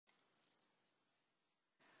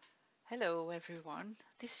Hello everyone,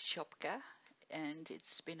 this is Shopka and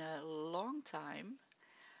it's been a long time,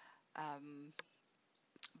 um,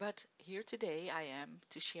 but here today I am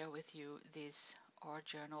to share with you this art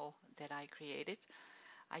journal that I created.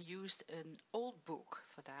 I used an old book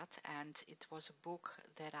for that, and it was a book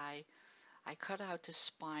that I cut out the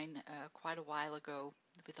spine quite a while ago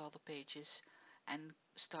with all the pages and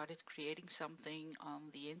started creating something on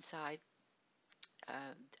the inside.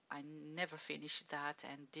 uh, I never finished that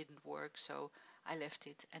and didn't work, so I left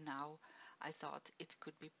it, and now I thought it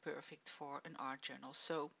could be perfect for an art journal.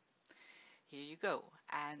 So here you go.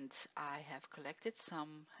 And I have collected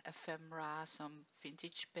some ephemera, some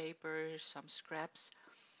vintage papers, some scraps,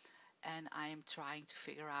 and I'm trying to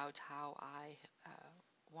figure out how I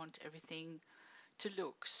want everything to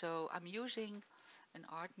look. So I'm using an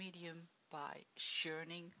art medium by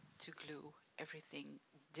churning to glue everything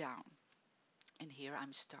down. And here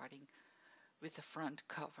I'm starting with the front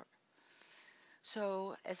cover.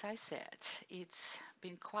 So, as I said, it's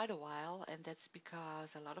been quite a while, and that's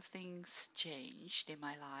because a lot of things changed in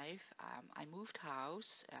my life. I moved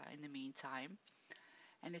house in the meantime,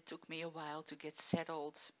 and it took me a while to get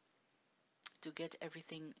settled, to get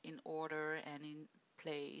everything in order and in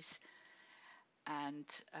place. And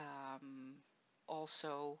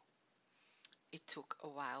also, it took a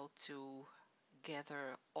while to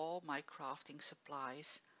gather all my crafting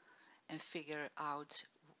supplies and figure out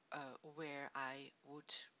where I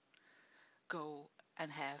would go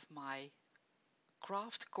and have my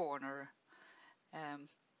craft corner. Um,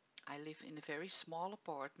 I live in a very small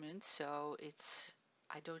apartment, so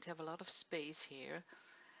I don't have a lot of space here.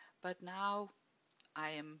 But now I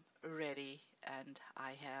am ready, and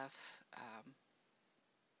I have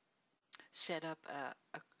set up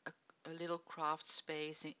a little craft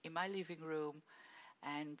space in my living room,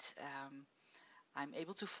 and I'm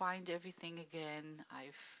able to find everything again.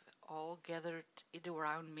 I've all gathered it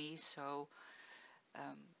around me, so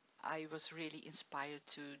um, I was really inspired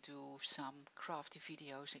to do some crafty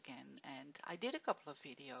videos again, and I did a couple of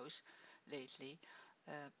videos lately,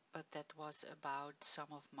 but that was about some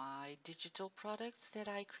of my digital products that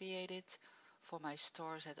I created for my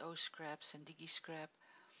stores at Scraps and DigiScrap.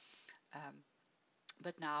 Um,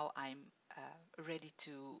 but now I'm ready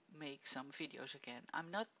to make some videos again. I'm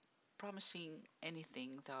not promising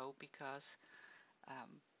anything though, because um,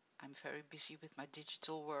 I'm very busy with my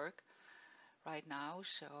digital work right now.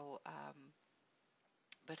 So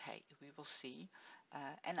but hey, we will see.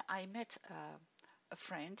 And I met a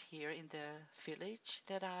friend here in the village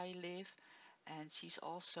that I live, and she's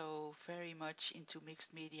also very much into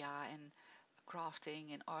mixed media and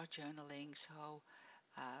crafting and art journaling. So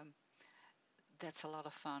um, that's a lot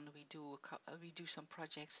of fun. We do some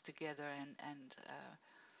projects together, and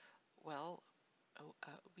well,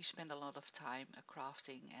 we spend a lot of time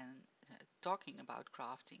crafting and talking about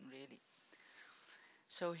crafting, really.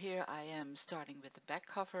 So here I am starting with the back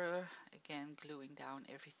cover, again gluing down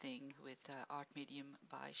everything with art medium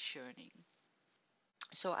by churning.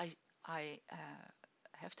 So I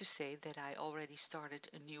have to say that I already started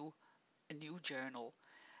a new journal.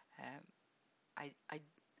 Um, I, I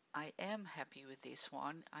I am happy with this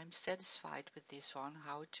one. I'm satisfied with this one,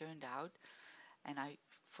 how it turned out, and I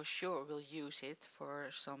for sure will use it for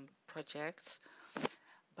some projects.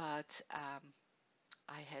 But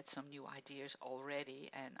I had some new ideas already,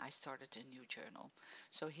 and I started a new journal.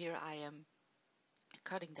 So here I am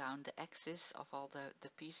cutting down the excess of all the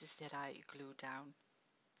pieces that I glued down.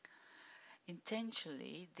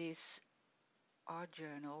 Intentionally, this art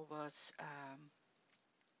journal was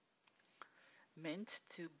meant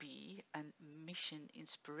to be a mission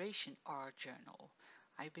inspiration art journal.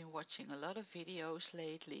 I've been watching a lot of videos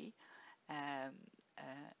lately, um,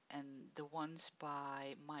 and the ones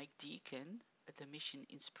by Mike Deakin, the mission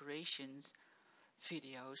inspirations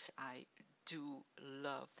videos, I do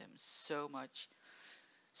love them so much.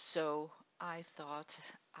 So I thought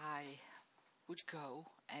I would go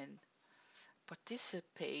and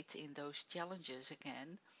participate in those challenges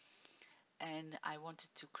again, and I wanted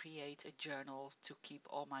to create a journal to keep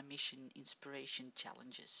all my mission inspiration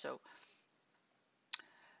challenges. So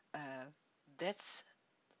uh, that's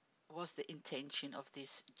was the intention of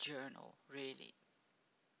this journal, really.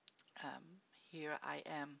 Um, Here I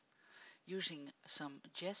am using some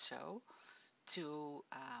gesso to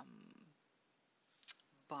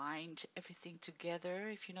bind everything together,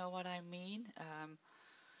 if you know what I mean.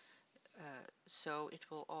 So it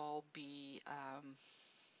will all be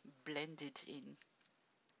blended in.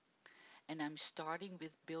 And I'm starting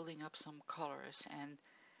with building up some colors, and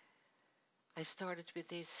I started with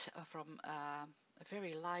this from a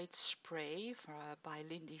very light spray by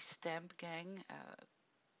Lindy's Stamp Gang.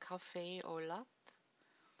 cafe or latte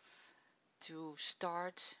to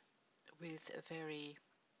start with a very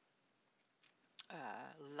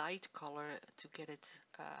light color to get it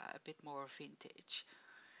a bit more vintage.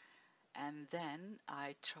 And then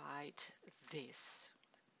I tried this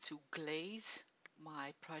to glaze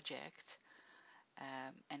my project,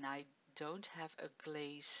 and I don't have a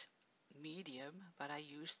glaze medium, but I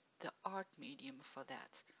used the art medium for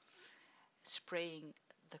that. Spraying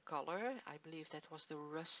the color, I believe that was the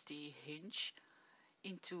rusty hinge,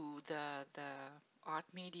 into the art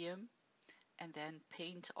medium, and then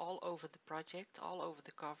paint all over the project, all over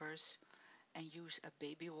the covers, and use a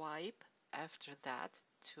baby wipe after that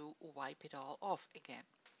to wipe it all off again,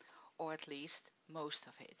 or at least most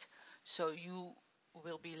of it. So you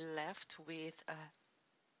will be left with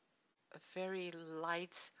a very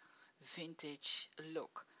light vintage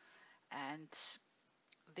look. And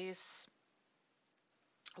this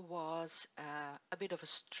was a bit of a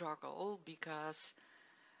struggle because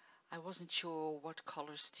I wasn't sure what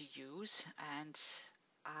colors to use, and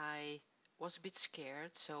I was a bit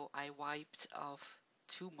scared, so I wiped off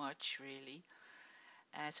too much really.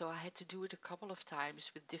 So I had to do it a couple of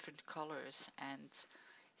times with different colors, and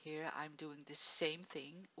here I'm doing the same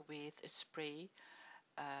thing with a spray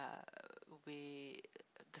uh, with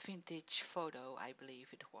the vintage photo, I believe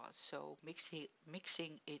it was. So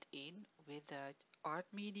mixing it in with the art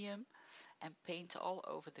medium and paint all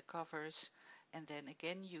over the covers, and then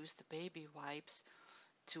again use the baby wipes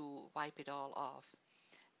to wipe it all off.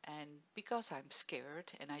 And because I'm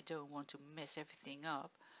scared and I don't want to mess everything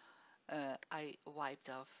up, I wiped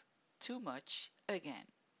off too much again.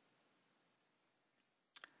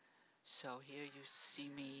 So here you see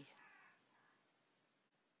me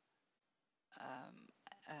um,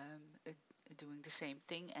 um, doing the same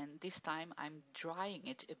thing, and this time I'm drying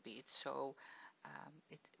it a bit, so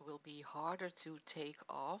it will be harder to take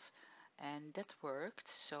off, and that worked.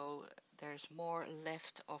 So there's more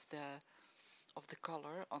left of the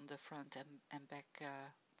color on the front and back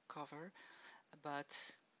cover,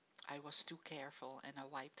 but I was too careful and I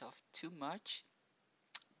wiped off too much.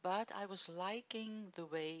 But I was liking the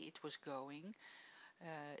way it was going.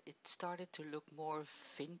 It started to look more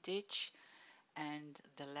vintage, and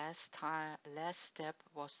the last step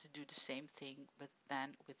was to do the same thing, but then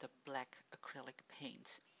with a black acrylic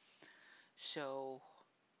paint. So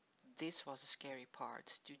this was a scary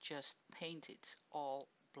part, to just paint it all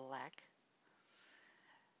black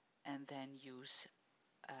and then use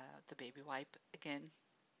the baby wipe again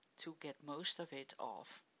to get most of it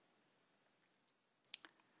off.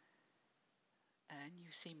 And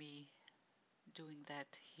you see me doing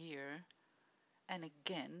that here. And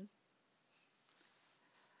again,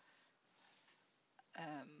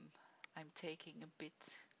 I'm taking a bit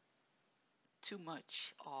too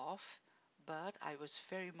much off, but I was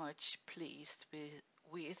very much pleased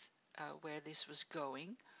with where this was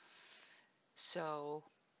going. So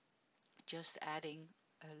just adding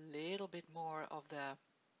a little bit more of the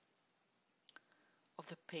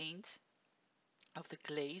paint, of the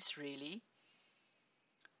glaze really,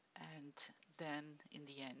 and then in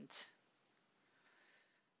the end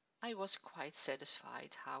I was quite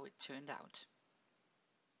satisfied how it turned out.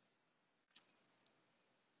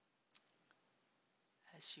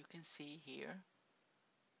 As you can see here,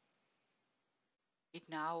 it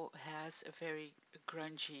now has a very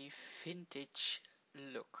grungy vintage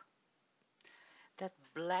look. That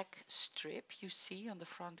black strip you see on the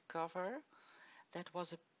front cover, that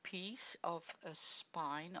was a piece of a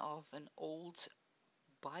spine of an old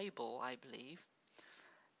Bible, I believe,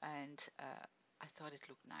 and I thought it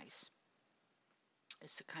looked nice.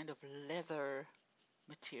 It's a kind of leather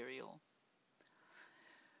material.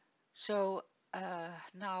 So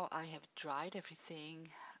now I have dried everything.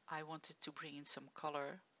 I wanted to bring in some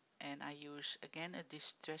color, and I use again a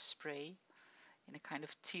distress spray in a kind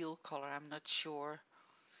of teal color. I'm not sure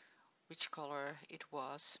which color it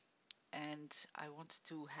was, and I wanted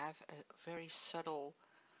to have a very subtle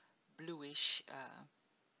bluish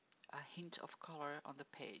a hint of color on the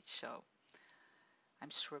page. So I'm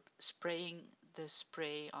spraying the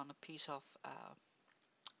spray on a piece of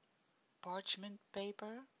parchment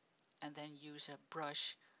paper, and then use a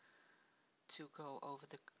brush to go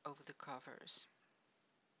over the covers.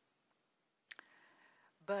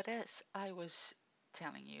 But as I was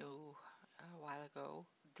telling you a while ago,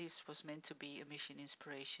 this was meant to be a mission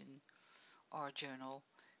inspiration or journal,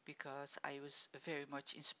 because I was very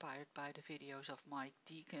much inspired by the videos of Mike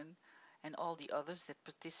Deakin and all the others that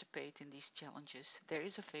participate in these challenges. There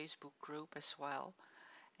is a Facebook group as well,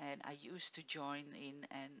 and I used to join in,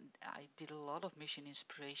 and I did a lot of mission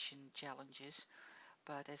inspiration challenges.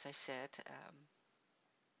 But as I said,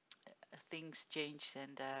 things changed,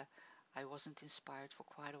 and I wasn't inspired for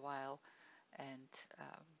quite a while. And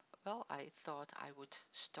well, I thought I would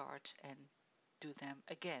start and do them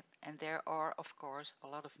again. And there are, of course, a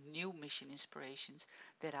lot of new mission inspirations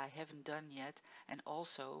that I haven't done yet. And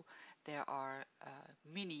also, there are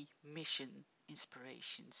mini mission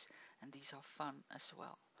inspirations, and these are fun as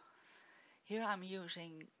well. Here I'm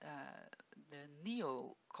using the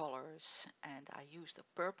Neo colors, and I used a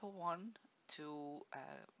purple one to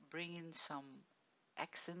bring in some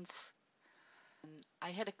accents. I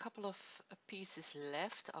had a couple of pieces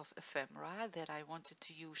left of ephemera that I wanted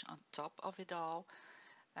to use on top of it all.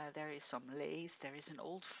 There is some lace, there is an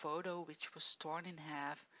old photo which was torn in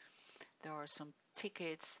half, there are some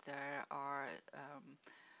tickets, there are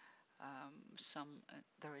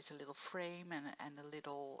there is a little frame and a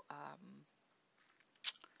little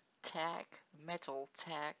tag, metal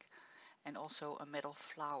tag, and also a metal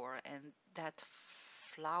flower. And that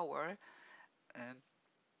flower, um,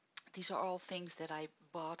 these are all things that I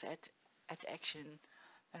bought at Action,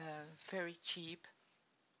 very cheap.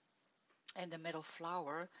 And the metal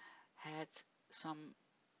flower had some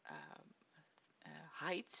um,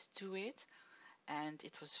 height to it, and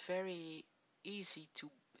it was very easy to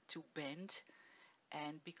bend.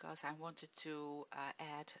 And because I wanted to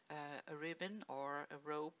add a ribbon or a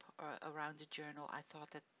rope around the journal, I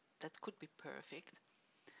thought that that could be perfect.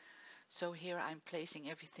 So here I'm placing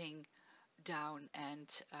everything down and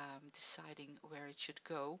deciding where it should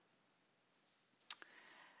go.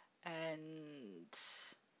 And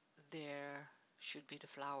there should be the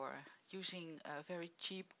flower. Using a very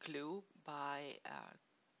cheap glue by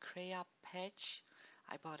Crea Patch.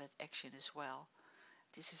 I bought at Action as well.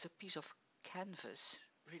 This is a piece of canvas,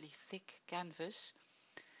 really thick canvas,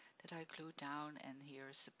 that I glued down, and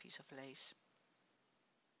here's a piece of lace.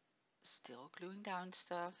 Still gluing down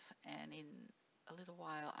stuff, and in a little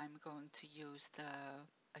while I'm going to use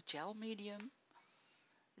a gel medium.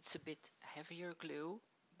 It's a bit heavier glue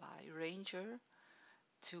by Ranger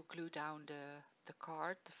to glue down the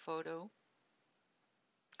card, the photo.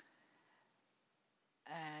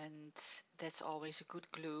 And that's always a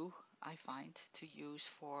good glue, I find, to use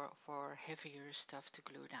for heavier stuff to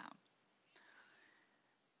glue down.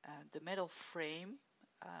 The metal frame,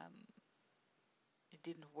 it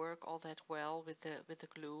didn't work all that well with the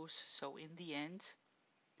glues, so in the end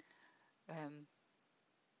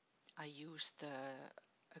I used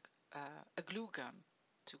a glue gun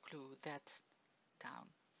to glue that down.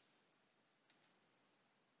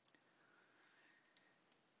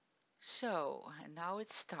 So now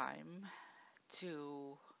it's time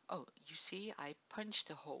to, oh, you see, I punched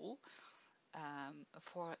a hole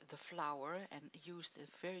for the flower and used a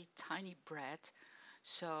very tiny brad,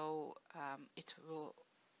 so it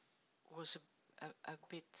was a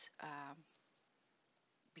bit,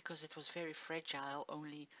 because it was very fragile,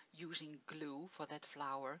 only using glue for that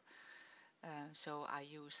flower. So I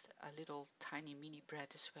used a little tiny mini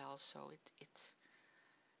brad as well, so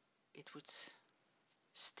it would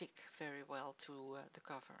stick very well to the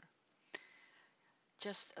cover.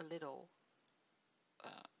 Just a little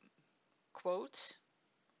quote,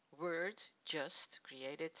 word, just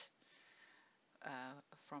created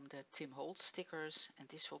from the Tim Holtz stickers, and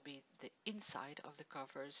this will be the inside of the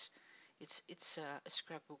covers. It's a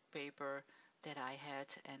scrapbook paper that I had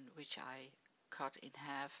and which I cut in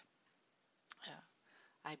half.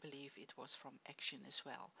 I believe it was from Action as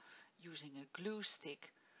well, using a glue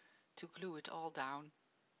stick to glue it all down,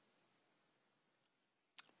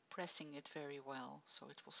 pressing it very well so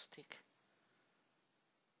it will stick,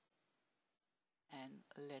 and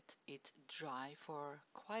let it dry for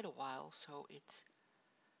quite a while so it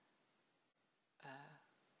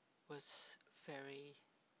was very,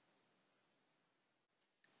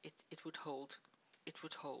 it would hold, it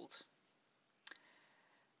would hold.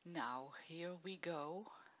 Now here we go,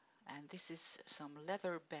 and this is some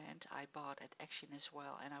leather band I bought at Action as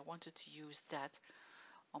well, and I wanted to use that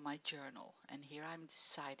on my journal. And here I'm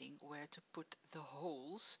deciding where to put the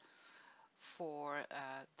holes for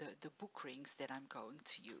the book rings that I'm going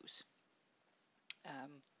to use.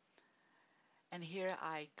 And here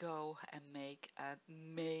I go and make a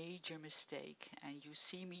major mistake, and you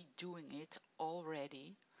see me doing it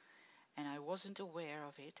already, and I wasn't aware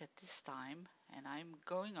of it at this time, and I'm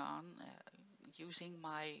going on using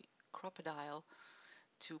my crocodile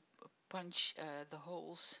to punch the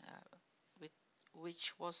holes,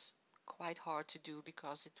 which was quite hard to do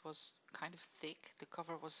because it was kind of thick. The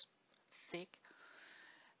cover was thick.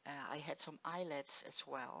 I had some eyelets as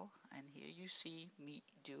well, and here you see me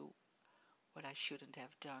do what I shouldn't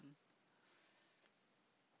have done.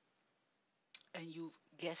 And you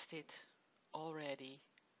guessed it already,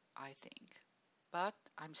 I think. But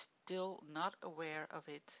I'm still not aware of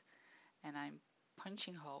it, and I'm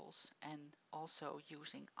punching holes and also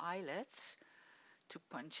using eyelets to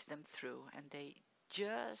punch them through, and they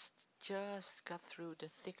just got through the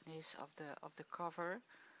thickness of the cover,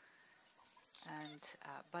 and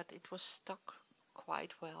but it was stuck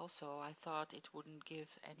quite well, so I thought it wouldn't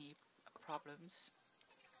give any problems.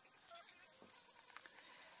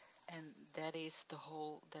 And that is the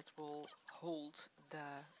hole that will hold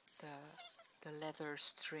the the leather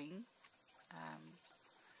string um,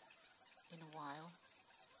 in a while,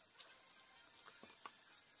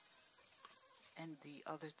 and the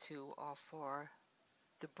other two are for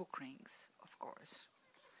the book rings, of course.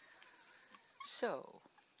 So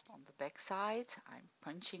on the back side, I'm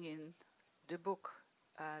punching in the book,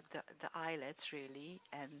 the eyelets really,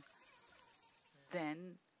 and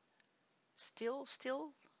then still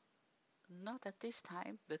not at this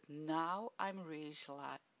time, but now I'm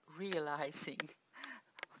realizing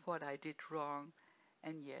what I did wrong.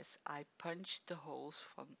 And yes, I punched the holes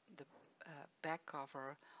from the back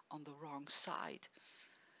cover on the wrong side.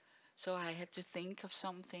 So I had to think of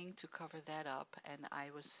something to cover that up, and I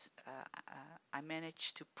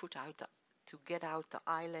managed to to get out the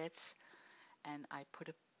eyelets, and I put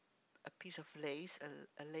a piece of lace,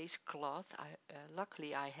 a lace cloth.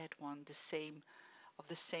 Luckily I had one the same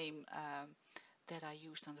that I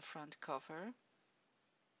used on the front cover,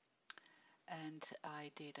 and I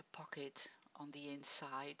did a pocket on the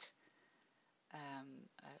inside,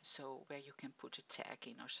 so where you can put a tag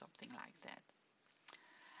in or something like that.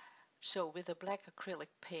 So with a black acrylic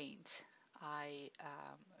paint, I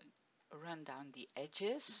run down the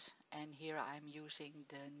edges, and here I'm using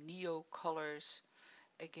the Neo colors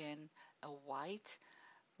again, a white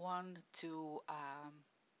one to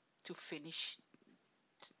finish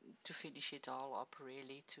it all up,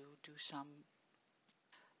 really, to do some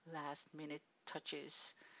last minute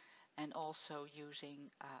touches, and also using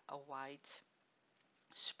a white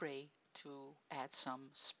spray to add some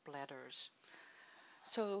splatters.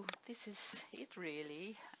 So this is it,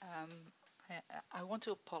 really. I want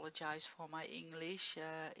to apologize for my English.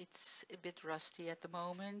 It's a bit rusty at the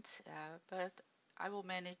moment, but I will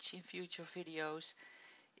manage in future videos.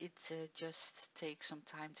 It just takes some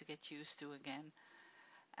time to get used to again.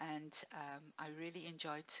 And I really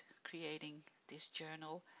enjoyed creating this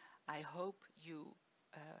journal. I hope you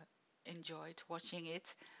enjoyed watching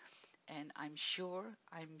it, and I'm sure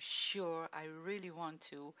I really want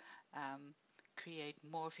to um, create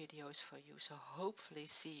more videos for you. So hopefully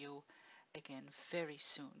see you again very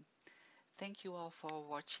soon. Thank you all for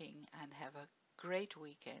watching, and have a great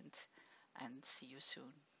weekend, and see you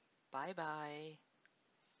soon. Bye bye.